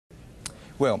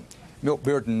Well, Milt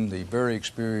Bearden, the very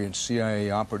experienced CIA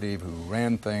operative who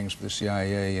ran things for the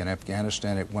CIA in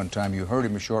Afghanistan at one time, you heard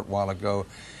him a short while ago,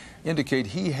 indicate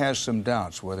he has some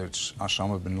doubts whether it's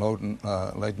Osama bin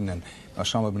Laden and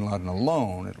Osama bin Laden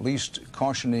alone, at least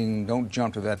cautioning don't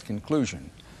jump to that conclusion.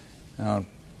 Now,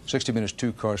 60 Minutes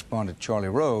 2 correspondent Charlie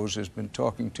Rose has been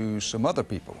talking to some other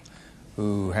people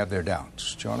who have their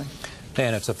doubts. Charlie?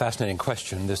 Dan, it's a fascinating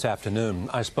question. This afternoon,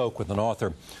 I spoke with an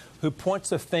author who points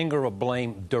the finger of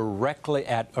blame directly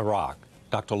at Iraq.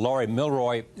 Dr. Laurie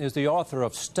Mylroie is the author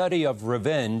of Study of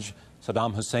Revenge,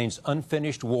 Saddam Hussein's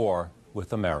Unfinished War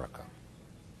with America.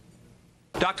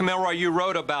 Dr. Mylroie, you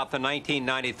wrote about the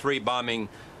 1993 bombing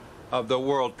of the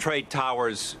World Trade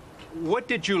Towers. What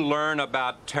did you learn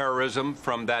about terrorism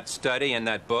from that study and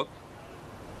that book?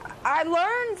 I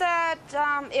learned that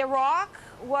Iraq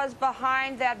was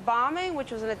behind that bombing,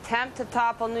 which was an attempt to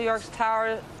topple New York's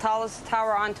tallest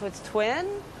tower onto its twin,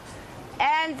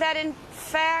 and that in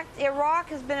fact Iraq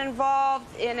has been involved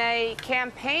in a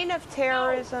campaign of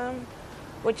terrorism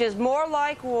which is more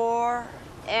like war,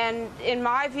 and in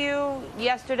my view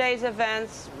yesterday's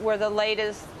events were the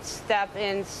latest step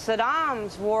in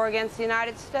Saddam's war against the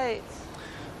United States.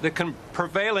 The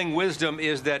prevailing wisdom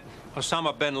is that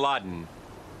Osama bin Laden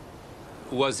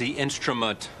was the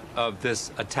instrument of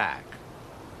this attack.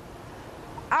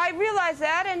 I realize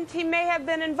that, and he may have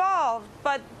been involved,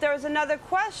 but there's another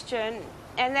question,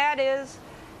 and that is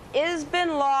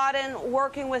bin Laden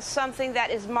working with something that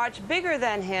is much bigger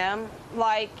than him,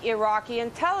 like Iraqi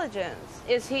intelligence?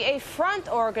 Is he a front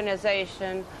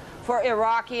organization for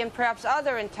Iraqi and perhaps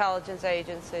other intelligence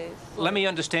agencies? Let me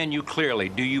understand you clearly.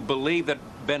 Do you believe that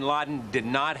bin Laden did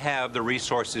not have the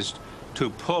resources to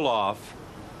pull off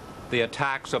the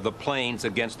attacks of the planes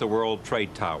against the World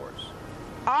Trade Towers?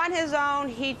 On his own,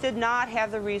 he did not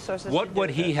have the resources. What would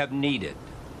he have needed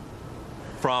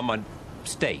from a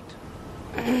state?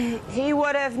 He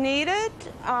would have needed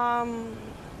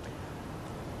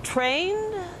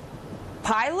trained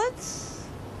pilots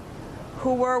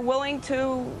who were willing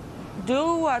to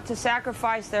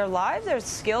sacrifice their lives. They're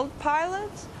skilled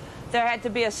pilots. There had to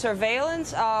be a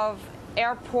surveillance of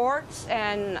airports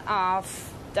and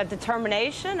a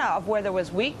determination of where there was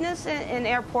weakness in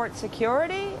airport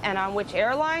security and on which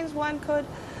airlines one could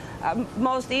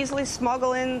most easily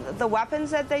smuggle in the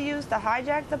weapons that they used to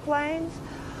hijack the planes.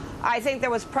 I think there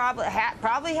was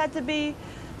probably had to be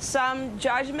some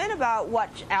judgment about what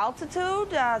altitude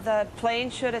the plane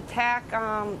should attack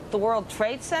the World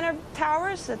Trade Center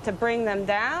towers to bring them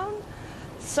down.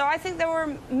 So I think there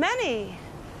were many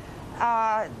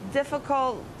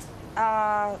difficult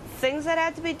things that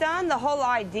had to be done. The whole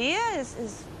idea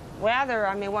is rather,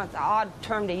 I mean, what's an odd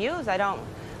term to use? I don't,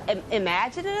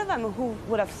 imaginative? I mean, who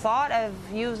would have thought of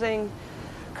using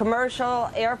commercial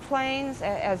airplanes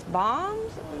as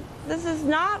bombs? This is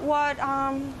not what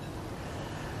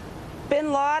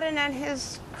bin Laden and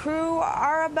his crew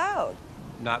are about.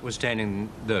 Notwithstanding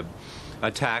the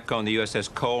attack on the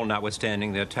USS Cole,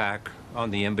 notwithstanding the attack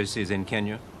on the embassies in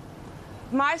Kenya?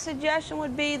 My suggestion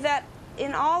would be that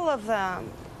in all of them,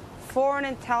 foreign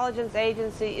intelligence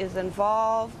agency is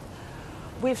involved.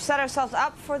 We've set ourselves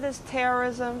up for this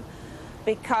terrorism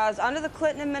because under the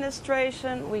Clinton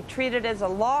administration, we treated it as a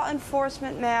law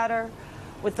enforcement matter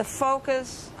with the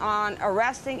focus on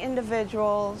arresting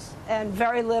individuals, and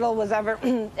very little was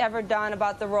ever done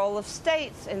about the role of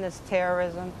states in this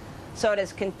terrorism. So it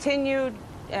has continued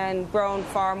and grown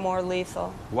far more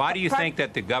lethal. Why do you think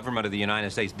that the government of the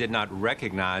United States did not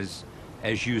recognize,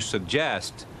 as you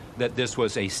suggest, that this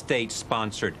was a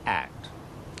state-sponsored act?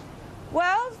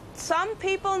 Well, some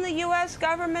people in the U.S.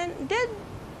 government did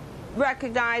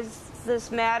recognize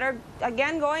this matter,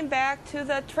 again going back to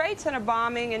the Trade Center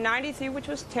bombing in '93, which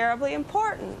was terribly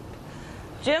important.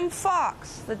 Jim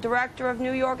Fox, the director of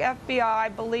New York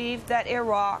FBI, believed that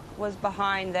Iraq was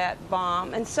behind that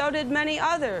bomb, and so did many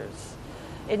others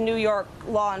in New York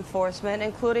law enforcement,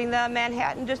 including the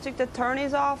Manhattan District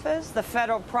Attorney's Office. The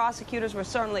federal prosecutors were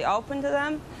certainly open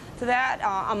to that.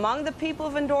 Among the people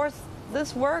who've endorsed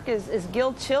this work is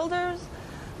Gil Childers,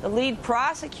 the lead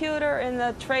prosecutor in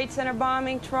the Trade Center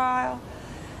bombing trial.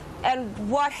 And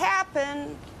what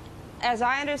happened, as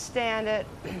I understand it,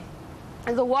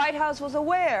 the White House was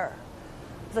aware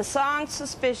of the strong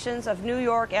suspicions of New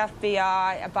York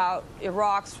FBI about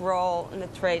Iraq's role in the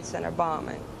Trade Center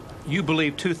bombing. You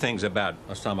believe two things about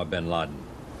Osama bin Laden.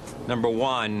 Number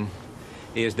one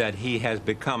is that he has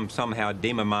become somehow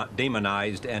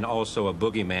demonized and also a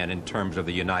boogeyman in terms of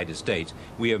the United States.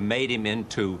 We have made him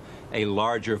into a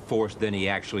larger force than he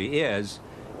actually is,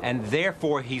 and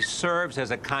therefore he serves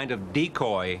as a kind of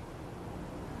decoy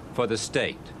for the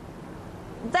state.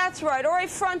 That's right, or a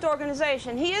front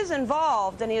organization. He is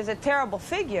involved, and he is a terrible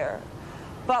figure,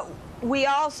 but we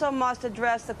also must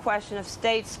address the question of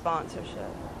state sponsorship.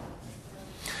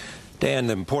 Dan,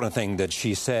 the important thing that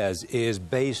she says is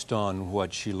based on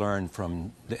what she learned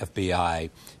from the FBI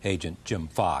agent Jim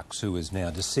Fox, who is now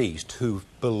deceased, who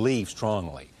believed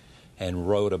strongly and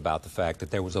wrote about the fact that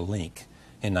there was a link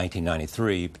in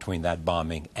 1993 between that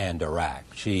bombing and Iraq.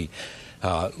 She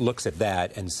looks at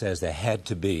that and says there had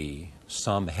to be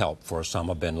some help for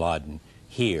Osama bin Laden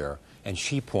here, and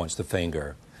she points the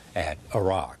finger at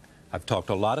Iraq. I've talked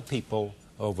to a lot of people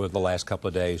over the last couple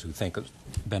of days who think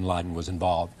bin Laden was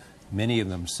involved. Many of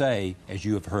them say, as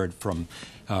you have heard from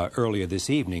earlier this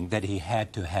evening, that he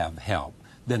had to have help.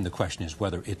 Then the question is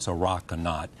whether it's Iraq or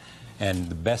not. And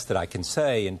the best that I can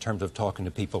say in terms of talking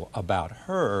to people about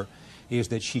her is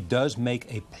that she does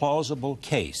make a plausible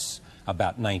case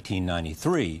about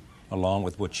 1993, along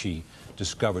with what she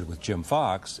discovered with Jim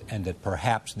Fox, and that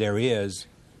perhaps there is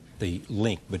the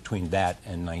link between that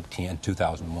and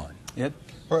 2001.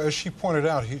 Well, as she pointed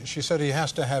out, she said he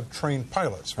has to have trained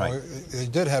pilots. Right. Well, they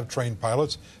did have trained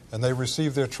pilots, and they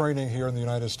received their training here in the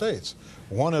United States.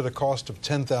 One at a cost of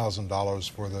 $10,000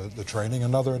 for the training,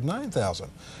 another at $9,000.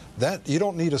 That you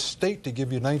don't need a state to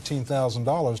give you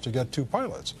 $19,000 to get 2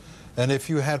 pilots. And if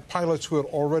you had pilots who had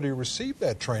already received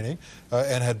that training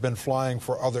and had been flying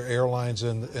for other airlines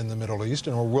in the Middle East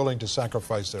and were willing to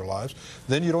sacrifice their lives,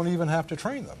 then you don't even have to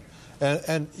train them.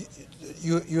 And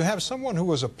you have someone who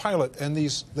was a pilot, and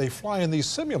they fly in these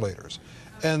simulators,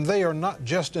 and they are not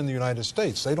just in the United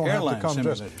States. They don't have to come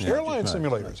just airline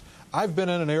simulators. I've been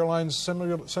in an airline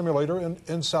simulator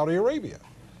in Saudi Arabia,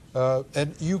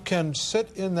 and you can sit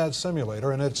in that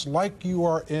simulator, and it's like you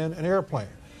are in an airplane.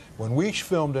 When we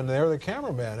filmed in there, the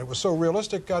cameraman, it was so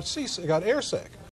realistic, got airsick.